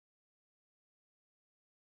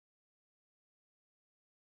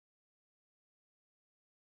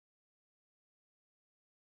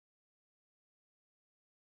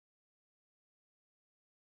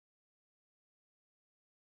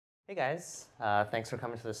Hey guys, thanks for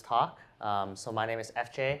coming to this talk. So my name is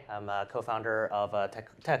FJ. I'm a co-founder of a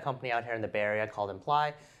tech company out here in the Bay Area called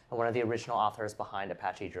Imply, and one of the original authors behind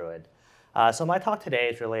Apache Druid. So my talk today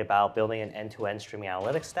is really about building an end-to-end streaming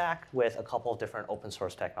analytics stack with a couple of different open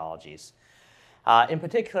source technologies. In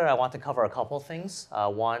particular, I want to cover a couple of things.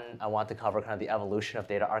 One, I want to cover kind of the evolution of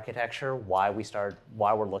data architecture, why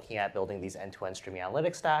we're looking at building these end-to-end streaming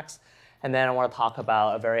analytics stacks. And then I want to talk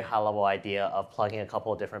about a very high-level idea of plugging a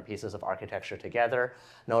couple of different pieces of architecture together,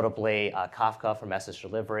 notably Kafka for message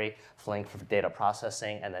delivery, Flink for data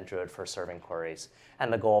processing, and then Druid for serving queries.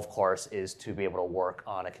 And the goal, of course, is to be able to work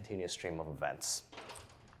on a continuous stream of events.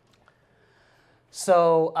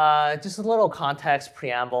 So just a little context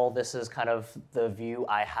preamble. This is kind of the view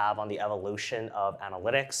I have on the evolution of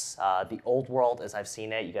analytics. The old world, as I've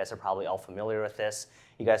seen it, you guys are probably all familiar with this.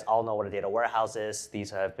 You guys all know what a data warehouse is.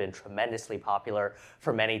 These have been tremendously popular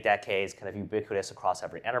for many decades, kind of ubiquitous across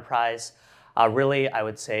every enterprise. Really, I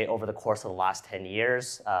would say over the course of the last 10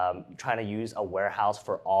 years, trying to use a warehouse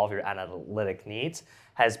for all of your analytic needs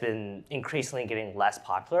has been increasingly getting less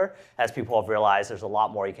popular as people have realized there's a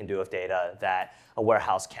lot more you can do with data that a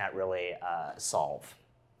warehouse can't really solve.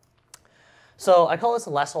 So I call this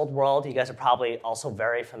a less old world. You guys are probably also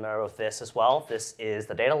very familiar with this as well. This is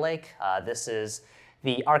the data lake. This is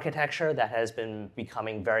the architecture that has been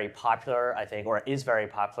becoming very popular, I think, or is very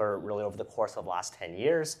popular really over the course of the last 10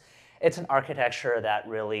 years. It's an architecture that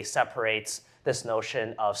really separates this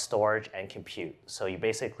notion of storage and compute. So you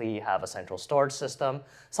basically have a central storage system,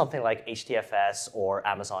 something like HDFS or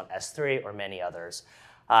Amazon S3 or many others.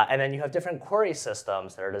 And then you have different query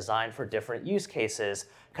systems that are designed for different use cases,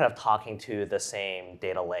 kind of talking to the same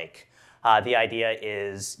data lake. The idea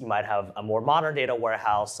is you might have a more modern data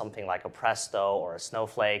warehouse, something like a Presto or a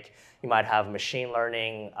Snowflake. You might have machine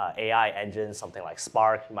learning, AI engines, something like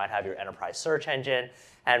Spark. You might have your enterprise search engine.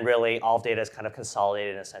 And really, all data is kind of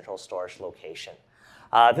consolidated in a central storage location.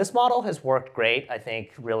 This model has worked great. I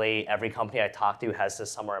think really every company I talk to has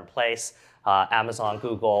this somewhere in place. Amazon,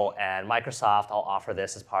 Google, and Microsoft all offer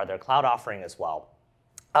this as part of their cloud offering as well.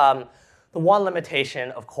 The one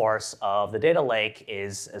limitation, of course, of the data lake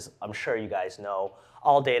is, as I'm sure you guys know,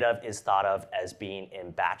 all data is thought of as being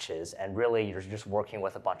in batches. And really, you're just working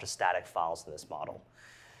with a bunch of static files in this model.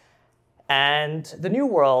 And the new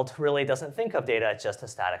world really doesn't think of data as just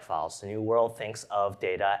as static files. The new world thinks of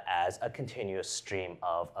data as a continuous stream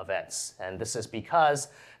of events. And this is because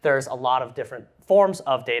there's a lot of different forms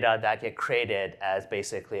of data that get created as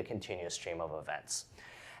basically a continuous stream of events.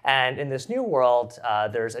 And in this new world,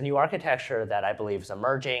 there's a new architecture that I believe is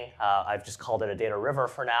emerging. I've just called it a data river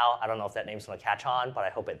for now. I don't know if that name's going to catch on, but I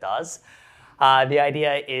hope it does. The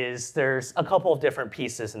idea is there's a couple of different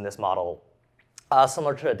pieces in this model,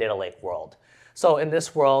 similar to a data lake world. So in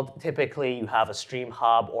this world, typically you have a stream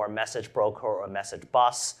hub or a message broker or a message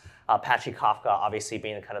bus. Apache Kafka obviously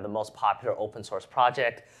being kind of the most popular open source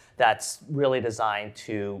project that's really designed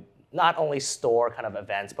to not only store kind of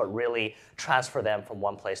events, but really transfer them from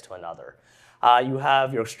one place to another. You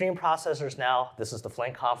have your stream processors now. This is the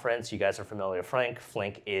Flink conference. You guys are familiar with Flink.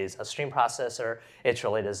 Flink is a stream processor. It's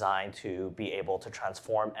really designed to be able to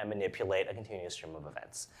transform and manipulate a continuous stream of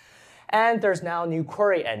events. And there's now new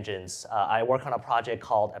query engines. I work on a project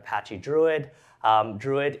called Apache Druid.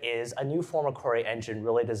 Druid is a new form of query engine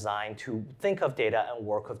really designed to think of data and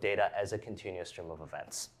work with data as a continuous stream of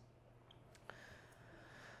events.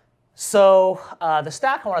 So the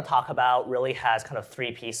stack I want to talk about really has kind of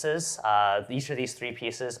three pieces. Each of these three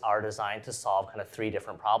pieces are designed to solve kind of three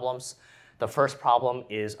different problems. The first problem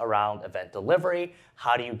is around event delivery.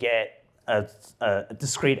 How do you get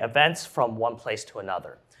discrete events from one place to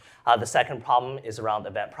another? The second problem is around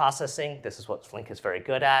event processing. This is what Flink is very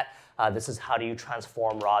good at. This is how do you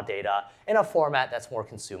transform raw data in a format that's more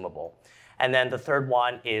consumable. And then the third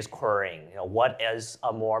one is querying. What is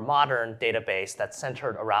a more modern database that's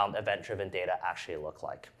centered around event-driven data actually look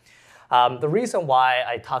like? The reason why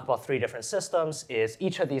I talk about three different systems is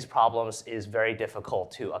each of these problems is very difficult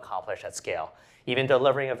to accomplish at scale. Even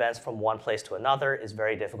delivering events from one place to another is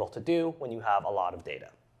very difficult to do when you have a lot of data.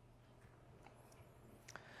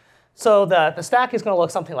 So the stack is going to look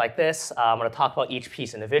something like this. I'm going to talk about each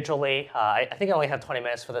piece individually. I think I only have 20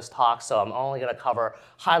 minutes for this talk, so I'm only going to cover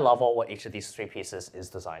high level what each of these three pieces is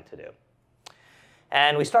designed to do.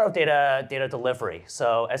 And we start with data delivery.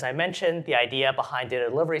 So as I mentioned, the idea behind data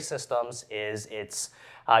delivery systems is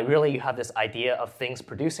really you have this idea of things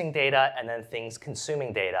producing data and then things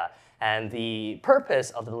consuming data. And the purpose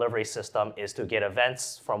of the delivery system is to get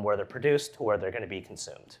events from where they're produced to where they're going to be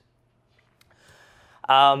consumed.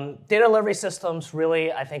 Data delivery systems,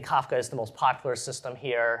 really, I think Kafka is the most popular system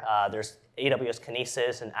here. There's AWS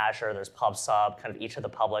Kinesis and Azure, there's PubSub, kind of each of the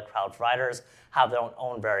public cloud providers have their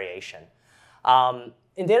own variation.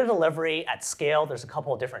 In data delivery at scale, there's a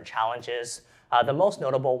couple of different challenges. The most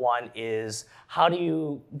notable one is how do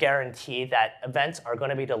you guarantee that events are going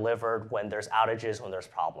to be delivered when there's outages, when there's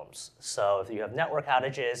problems? So if you have network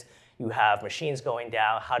outages, you have machines going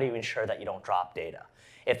down, how do you ensure that you don't drop data?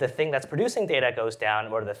 If the thing that's producing data goes down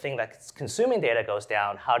or the thing that's consuming data goes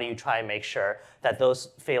down, how do you try and make sure that those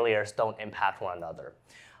failures don't impact one another?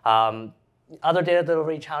 Other data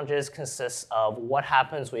delivery challenges consist of what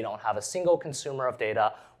happens when you don't have a single consumer of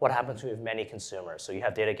data, what happens when you have many consumers. So you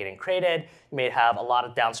have data getting created, you may have a lot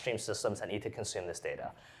of downstream systems that need to consume this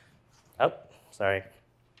data. Oh, sorry.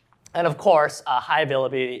 And of course, high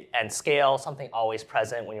availability and scale, something always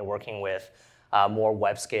present when you're working with more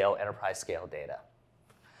web scale, enterprise scale data.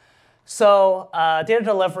 So data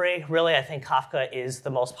delivery, really, I think Kafka is the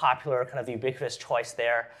most popular, kind of ubiquitous choice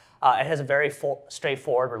there. It has a very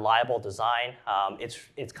straightforward, reliable design.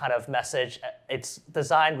 It's kind of it's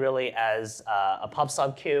designed really as a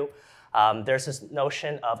PubSub queue. There's this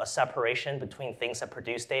notion of a separation between things that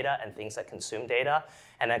produce data and things that consume data.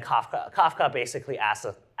 And then Kafka basically acts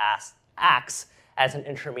as an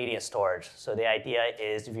intermediate storage. So the idea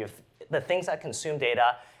is if you have the things that consume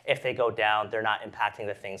data, if they go down, they're not impacting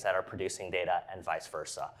the things that are producing data and vice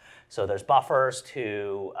versa. So there's buffers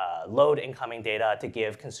to load incoming data to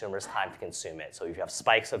give consumers time to consume it. So if you have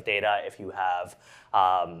spikes of data, if you have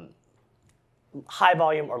high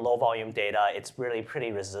volume or low volume data, it's really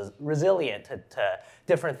pretty resilient to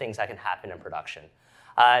different things that can happen in production.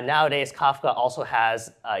 Nowadays, Kafka also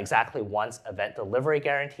has exactly once event delivery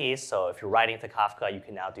guarantees. So if you're writing to Kafka, you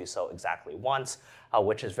can now do so exactly once,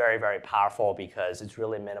 which is very, very powerful because it's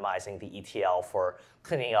really minimizing the ETL for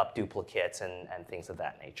cleaning up duplicates and things of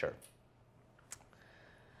that nature.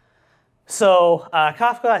 So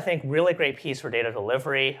Kafka, I think, really great piece for data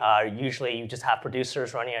delivery. Usually, you just have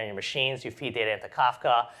producers running on your machines. You feed data into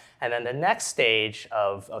Kafka. And then the next stage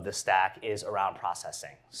of the stack is around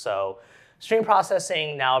processing. So stream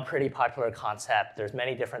processing, now a pretty popular concept. There's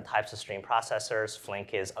many different types of stream processors.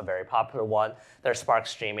 Flink is a very popular one. There's Spark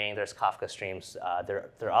streaming. There's Kafka streams.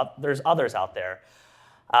 There's others out there.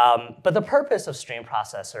 But the purpose of stream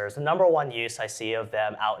processors, the number one use I see of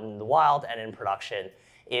them out in the wild and in production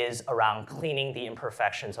is around cleaning the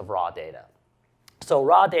imperfections of raw data. So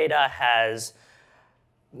raw data has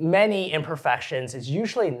many imperfections. It's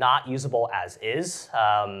usually not usable as is.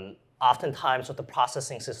 Oftentimes, what the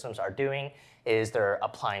processing systems are doing is they're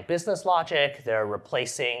applying business logic. They're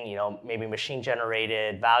replacing, maybe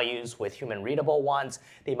machine-generated values with human-readable ones.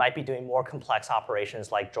 They might be doing more complex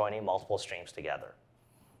operations like joining multiple streams together.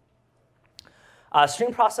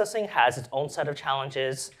 Stream processing has its own set of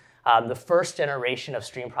challenges. The first generation of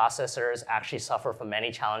stream processors actually suffer from many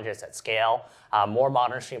challenges at scale. More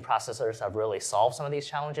modern stream processors have really solved some of these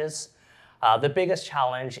challenges. The biggest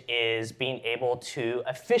challenge is being able to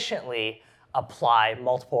efficiently apply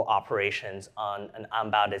multiple operations on an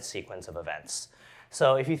unbounded sequence of events.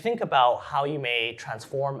 So if you think about how you may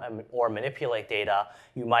transform or manipulate data,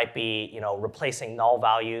 you might be replacing null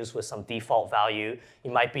values with some default value.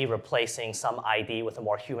 You might be replacing some ID with a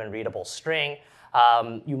more human-readable string.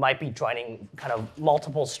 You might be joining kind of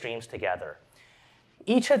multiple streams together.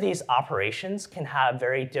 Each of these operations can have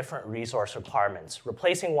very different resource requirements.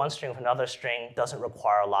 Replacing one string with another string doesn't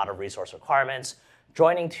require a lot of resource requirements.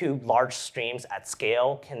 Joining two large streams at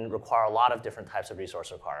scale can require a lot of different types of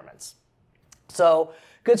resource requirements. So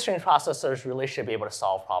good stream processors really should be able to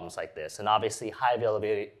solve problems like this. And obviously, high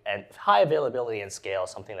availability and scale is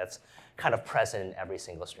something that's kind of present in every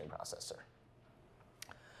single stream processor.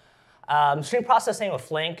 Stream processing with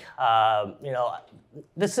Flink,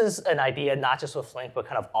 this is an idea not just with Flink, but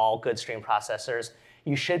kind of all good stream processors.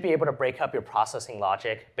 You should be able to break up your processing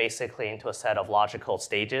logic basically into a set of logical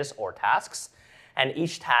stages or tasks. And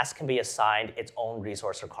each task can be assigned its own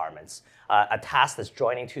resource requirements. A task that's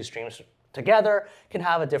joining two streams together can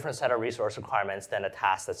have a different set of resource requirements than a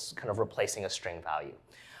task that's kind of replacing a string value.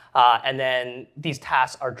 And then these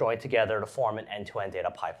tasks are joined together to form an end-to-end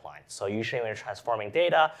data pipeline. So usually when you're transforming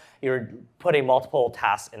data, you're putting multiple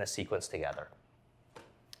tasks in a sequence together.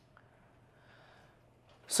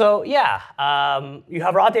 So yeah, you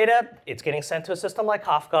have raw data. It's getting sent to a system like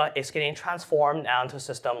Kafka. It's getting transformed now into a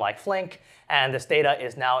system like Flink. And this data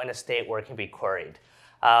is now in a state where it can be queried.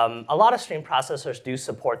 A lot of stream processors do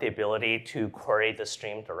support the ability to query the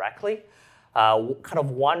stream directly. Kind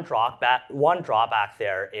of one drawback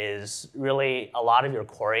there is really a lot of your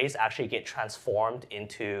queries actually get transformed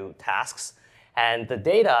into tasks. And the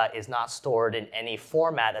data is not stored in any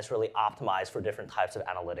format that's really optimized for different types of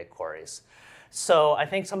analytic queries. So I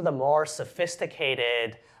think some of the more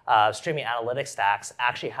sophisticated streaming analytics stacks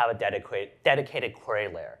actually have a dedicated query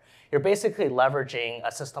layer. You're basically leveraging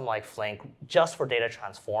a system like Flink just for data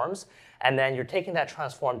transforms, and then you're taking that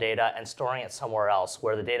transform data and storing it somewhere else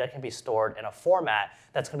where the data can be stored in a format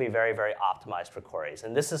that's going to be very, very optimized for queries.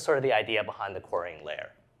 And this is sort of the idea behind the querying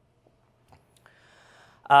layer.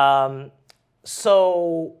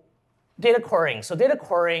 So data querying. So data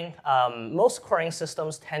querying, most querying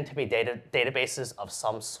systems tend to be databases of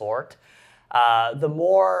some sort. The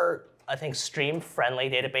more, I think, stream-friendly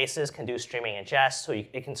databases can do streaming ingest.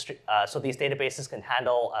 So these databases can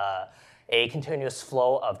handle a continuous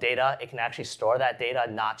flow of data. It can actually store that data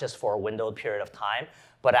not just for a windowed period of time,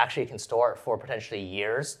 but actually can store it for potentially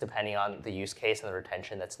years, depending on the use case and the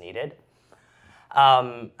retention that's needed.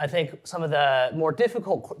 I think some of the more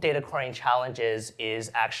difficult data querying challenges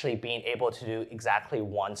is actually being able to do exactly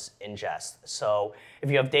once ingest. So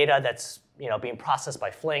if you have data that's being processed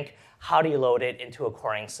by Flink, how do you load it into a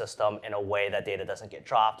querying system in a way that data doesn't get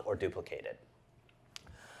dropped or duplicated?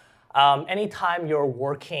 Anytime you're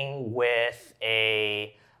working with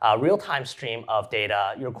a real-time stream of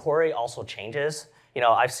data, your query also changes.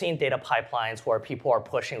 I've seen data pipelines where people are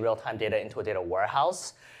pushing real-time data into a data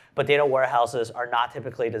warehouse, but data warehouses are not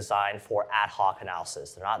typically designed for ad hoc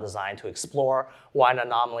analysis. They're not designed to explore why an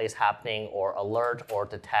anomaly is happening or alert or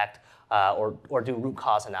detect or do root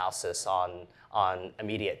cause analysis on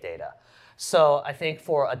immediate data. So I think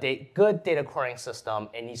for a good data querying system,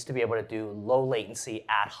 it needs to be able to do low latency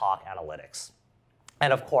ad hoc analytics.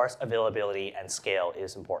 And of course, availability and scale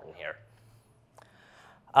is important here.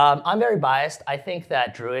 I'm very biased. I think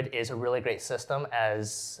that Druid is a really great system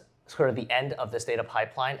as sort of the end of this data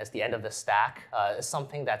pipeline, as the end of the stack, is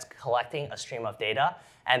something that's collecting a stream of data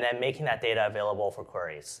and then making that data available for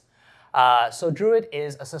queries. So Druid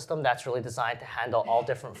is a system that's really designed to handle all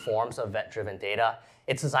different forms of event-driven data.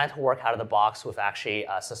 It's designed to work out of the box with actually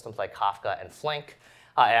systems like Kafka and Flink.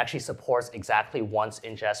 It actually supports exactly once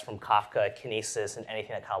ingest from Kafka, Kinesis, and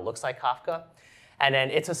anything that kind of looks like Kafka. And then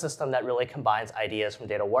it's a system that really combines ideas from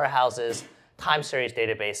data warehouses, time series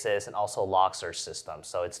databases, and also log search systems.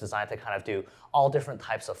 So it's designed to kind of do all different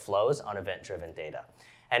types of flows on event-driven data.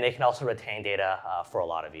 And it can also retain data for a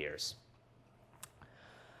lot of years.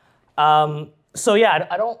 So yeah,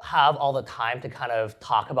 I don't have all the time to kind of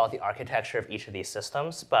talk about the architecture of each of these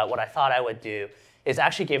systems, but what I thought I would do is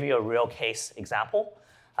actually give you a real case example.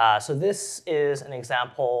 So this is an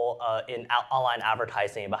example in online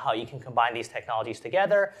advertising about how you can combine these technologies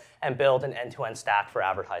together and build an end-to-end stack for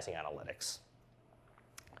advertising analytics.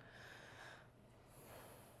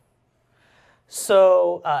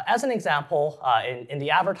 So as an example, in the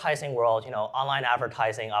advertising world, online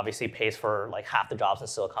advertising obviously pays for like half the jobs in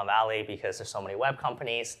Silicon Valley because there's so many web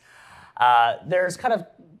companies. There's kind of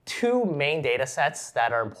two main data sets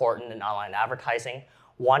that are important in online advertising.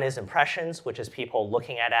 One is impressions, which is people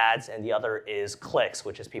looking at ads, and the other is clicks,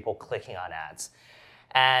 which is people clicking on ads.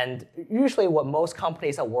 And usually what most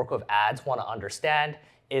companies that work with ads want to understand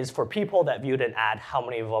is for people that viewed an ad, how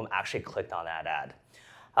many of them actually clicked on that ad.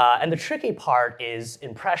 And the tricky part is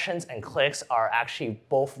impressions and clicks are actually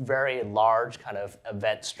both very large kind of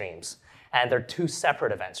event streams. And they're two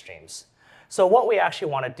separate event streams. So what we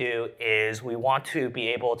actually want to do is we want to be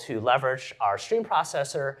able to leverage our stream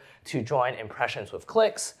processor to join impressions with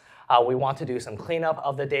clicks. We want to do some cleanup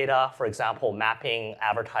of the data, for example, mapping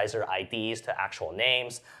advertiser IDs to actual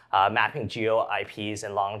names, mapping geo IPs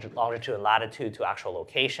and longitude and latitude to actual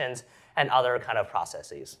locations, and other kind of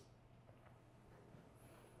processes.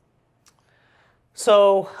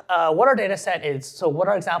 So what our data set is, so what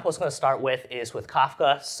our example is going to start with is with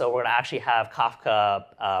Kafka. So we're going to actually have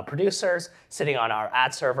Kafka producers sitting on our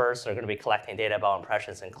ad servers. They're going to be collecting data about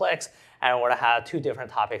impressions and clicks. And we're going to have two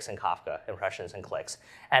different topics in Kafka, impressions and clicks.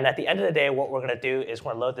 And at the end of the day, what we're going to do is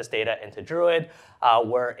we're going to load this data into Druid,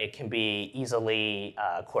 where it can be easily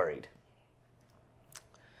queried.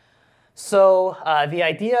 So the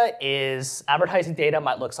idea is advertising data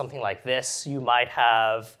might look something like this. You might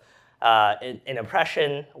have an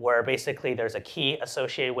impression where basically there's a key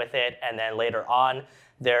associated with it, and then later on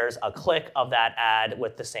there's a click of that ad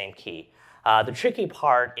with the same key. The tricky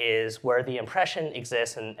part is where the impression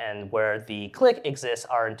exists and where the click exists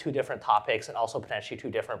are in two different topics and also potentially two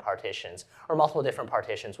different partitions or multiple different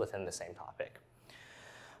partitions within the same topic.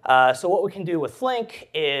 So what we can do with Flink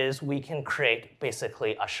is we can create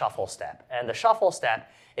basically a shuffle step. And the shuffle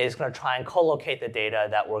step is going to try and co-locate the data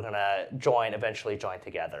that we're going to eventually join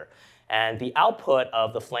together. And the output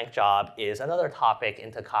of the Flink job is another topic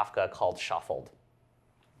into Kafka called shuffled.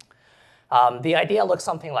 The idea looks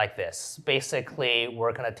something like this. Basically,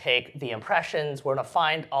 we're going to take the impressions, we're going to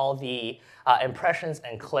find all the impressions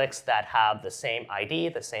and clicks that have the same ID,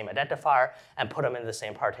 the same identifier, and put them in the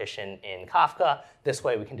same partition in Kafka. This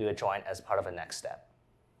way, we can do a join as part of a next step.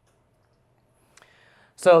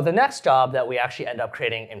 So the next job that we actually end up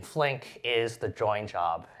creating in Flink is the join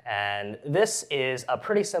job. And this is a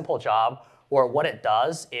pretty simple job where what it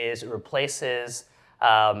does is it replaces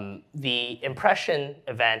the impression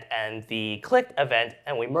event and the clicked event,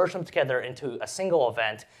 and we merge them together into a single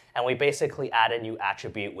event, and we basically add a new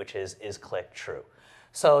attribute, which is clicked true.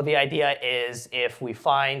 So the idea is if we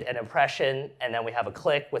find an impression and then we have a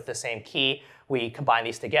click with the same key, we combine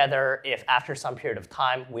these together. If after some period of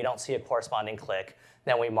time we don't see a corresponding click,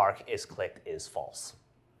 then we mark is clicked is false.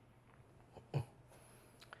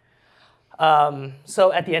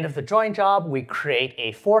 So at the end of the join job, we create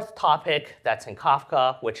a fourth topic that's in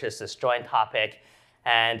Kafka, which is this join topic.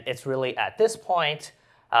 And it's really at this point,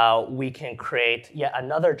 we can create yet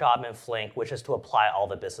another job in Flink, which is to apply all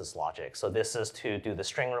the business logic. So this is to do the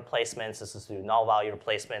string replacements. This is to do null value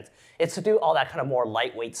replacements. It's to do all that kind of more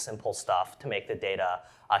lightweight, simple stuff to make the data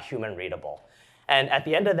human readable. And at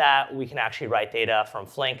the end of that, we can actually write data from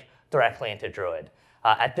Flink directly into Druid.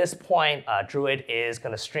 At this point, Druid is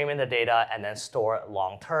going to stream in the data and then store it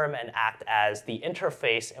long-term and act as the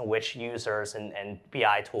interface in which users and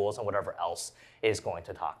BI tools and whatever else is going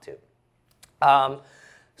to talk to.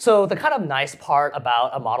 So the kind of nice part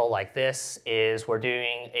about a model like this is we're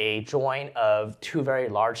doing a join of two very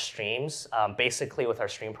large streams, basically with our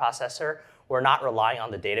stream processor. We're not relying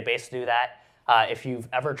on the database to do that. If you've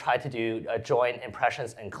ever tried to do a join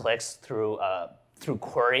impressions and clicks through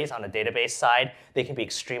queries on a database side, they can be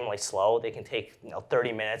extremely slow. They can take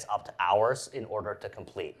 30 minutes up to hours in order to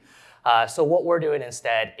complete. So what we're doing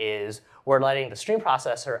instead is we're letting the stream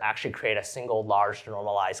processor actually create a single large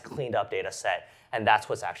normalized cleaned up data set, and that's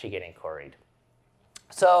what's actually getting queried.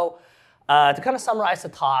 So to kind of summarize the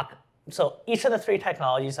talk, so each of the three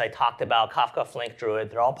technologies I talked about, Kafka, Flink, Druid,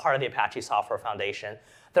 they're all part of the Apache Software Foundation.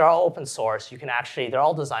 They're all open source. You can actually, they're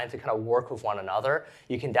all designed to kind of work with one another.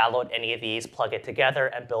 You can download any of these, plug it together,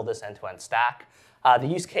 and build this end-to-end stack. The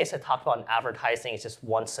use case I talked about in advertising is just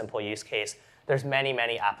one simple use case. There's many,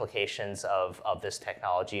 many applications of this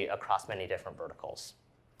technology across many different verticals.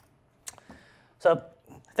 So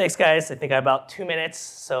thanks, guys. I think I have about 2 minutes,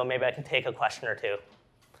 so maybe I can take a question or two.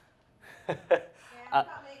 Yeah, I'm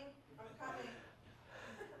coming.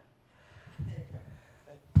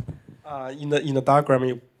 In the diagram,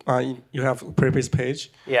 you have a previous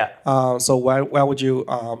page. Yeah. So why would you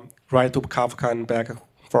write to Kafka and back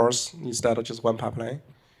first instead of just one pipeline?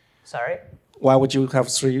 Sorry? Why would you have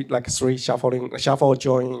three shuffle,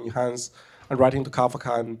 join, enhance, and writing to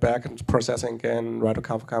Kafka and back and processing again, write to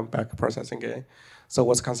Kafka and back processing again? So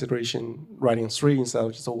what's consideration writing three instead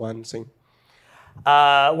of just one thing?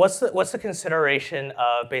 What's the consideration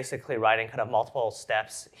of basically writing kind of multiple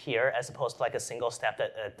steps here as opposed to like a single step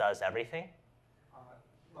that does everything?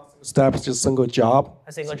 Step is just single job.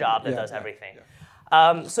 A single job that does everything.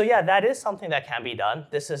 Yeah. So yeah, that is something that can be done.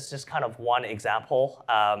 This is just kind of one example.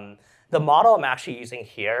 The model I'm actually using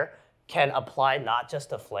here can apply not just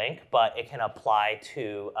to Flink, but it can apply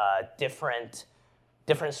to different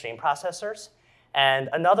stream processors. And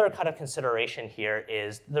another kind of consideration here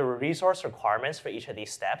is the resource requirements for each of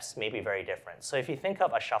these steps may be very different. So if you think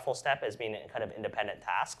of a shuffle step as being kind of independent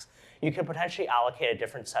tasks, you can potentially allocate a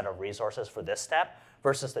different set of resources for this step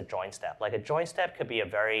versus the join step. Like a join step could be a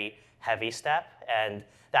very heavy step, and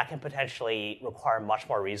that can potentially require much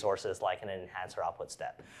more resources like an enhance or output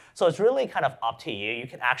step. So it's really kind of up to you. You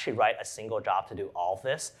can actually write a single job to do all of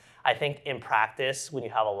this. I think in practice, when you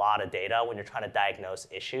have a lot of data, when you're trying to diagnose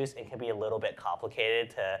issues, it can be a little bit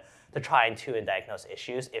complicated to try and diagnose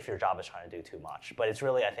issues if your job is trying to do too much. But it's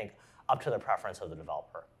really, I think, up to the preference of the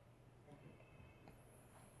developer.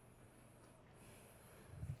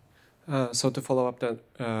 So to follow up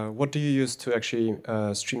that, what do you use to actually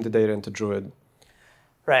stream the data into Druid?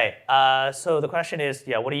 Right. So the question is,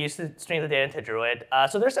 what do you use to stream the data into Druid?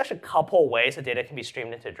 So there's actually a couple ways the data can be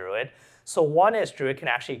streamed into Druid. So one is Druid can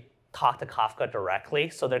actually talk to Kafka directly.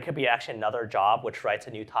 So there could be actually another job which writes a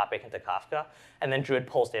new topic into Kafka, and then Druid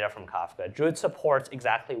pulls data from Kafka. Druid supports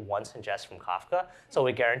exactly once ingest from Kafka, so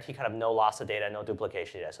we guarantee kind of no loss of data, no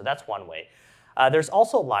duplication of data. So that's one way. There's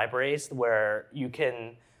also libraries where you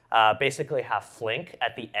can basically have Flink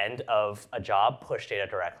at the end of a job push data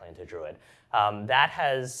directly into Druid. That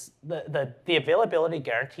has the availability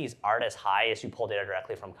guarantees aren't as high as you pull data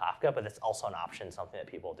directly from Kafka, but it's also an option, something that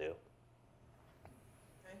people do.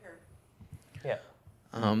 Right here.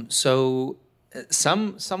 Yeah. So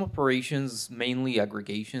Some operations, mainly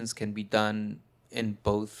aggregations, can be done in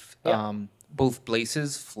both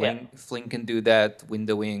places. Flink can do that,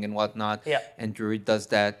 windowing and whatnot, and Druid does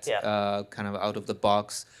that kind of out of the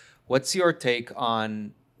box. What's your take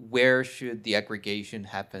on where should the aggregation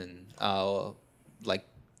happen? Like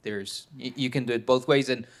you can do it both ways,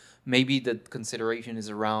 and maybe the consideration is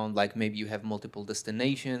around like maybe you have multiple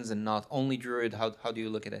destinations and not only Druid. How do you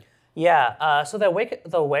look at it? Yeah, so the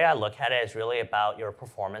way I look at it is really about your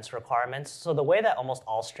performance requirements. So the way that almost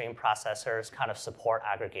all stream processors kind of support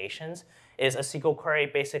aggregations is a SQL query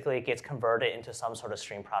basically gets converted into some sort of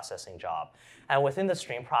stream processing job. And within the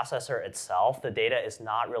stream processor itself, the data is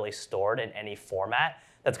not really stored in any format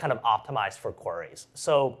that's kind of optimized for queries.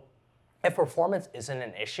 So if performance isn't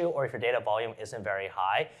an issue or if your data volume isn't very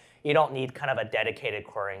high, you don't need kind of a dedicated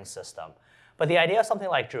querying system. But the idea of something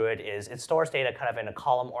like Druid is it stores data kind of in a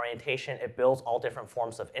column orientation. It builds all different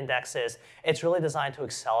forms of indexes. It's really designed to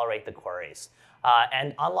accelerate the queries.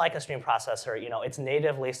 And unlike a stream processor, it's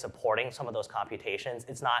natively supporting some of those computations.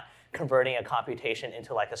 It's not converting a computation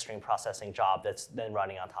into like a stream processing job that's then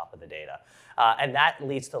running on top of the data. And that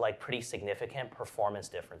leads to like pretty significant performance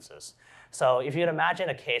differences. So if you'd imagine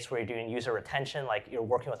a case where you're doing user retention, like you're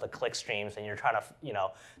working with the click streams and you're trying to,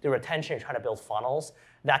 do retention, you're trying to build funnels,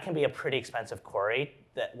 that can be a pretty expensive query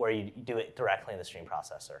where you do it directly in the stream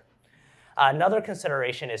processor. Another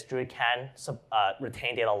consideration is Druid can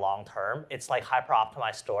retain data long term. It's like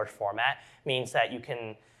hyper-optimized storage format, means that you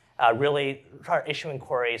can really start issuing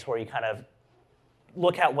queries where you kind of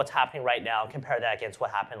look at what's happening right now and compare that against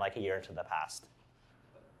what happened like a year into the past.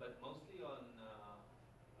 But mostly on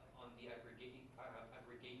the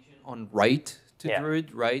aggregation on write to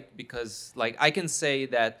Druid, right? Because like I can say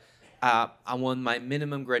that I want my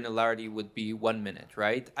minimum granularity would be 1 minute,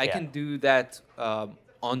 right? I can do that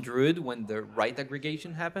on Druid when the write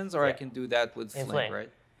aggregation happens, or I can do that with Flink, right?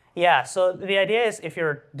 Yeah, so the idea is if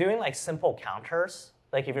you're doing like simple counters,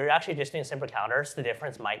 like if you're actually just doing simple counters, the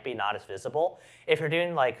difference might be not as visible. If you're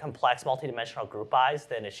doing like complex multidimensional group bys,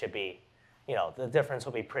 then it should be, the difference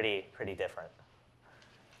will be pretty different.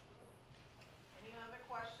 Any other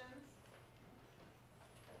questions?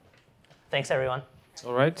 Thanks, everyone.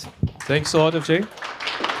 All right. Thanks a lot, FJ.